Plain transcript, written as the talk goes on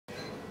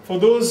For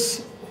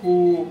those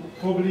who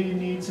probably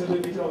need a little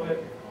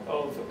bit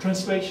of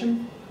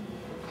translation,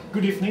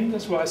 good evening,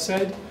 that's what I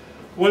said.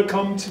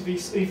 Welcome to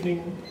this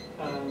evening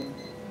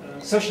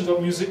sessions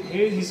of music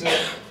here.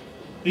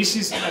 This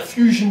is a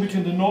fusion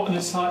between the north and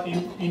the south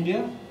in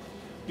India.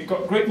 We've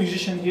got great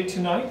musicians here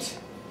tonight.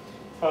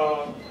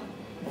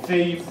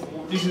 This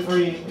is a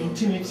very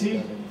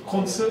intimate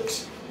concert,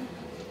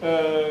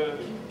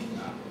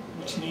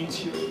 which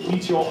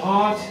needs your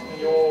heart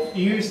and your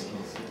ears,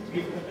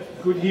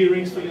 good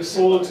hearings for your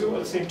soul too at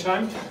the same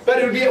time. But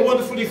it will be a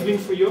wonderful evening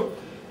for you.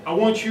 I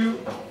want you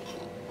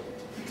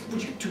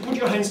to put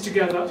your hands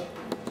together.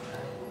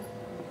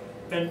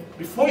 And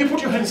before you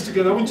put your hands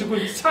together, I want you to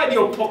go inside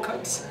your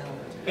pockets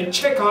and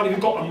check out if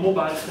you've got a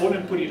mobile phone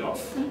and put it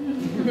off. And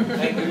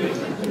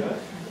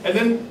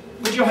then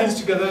put your hands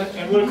together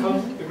and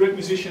welcome the great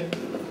musician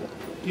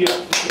here.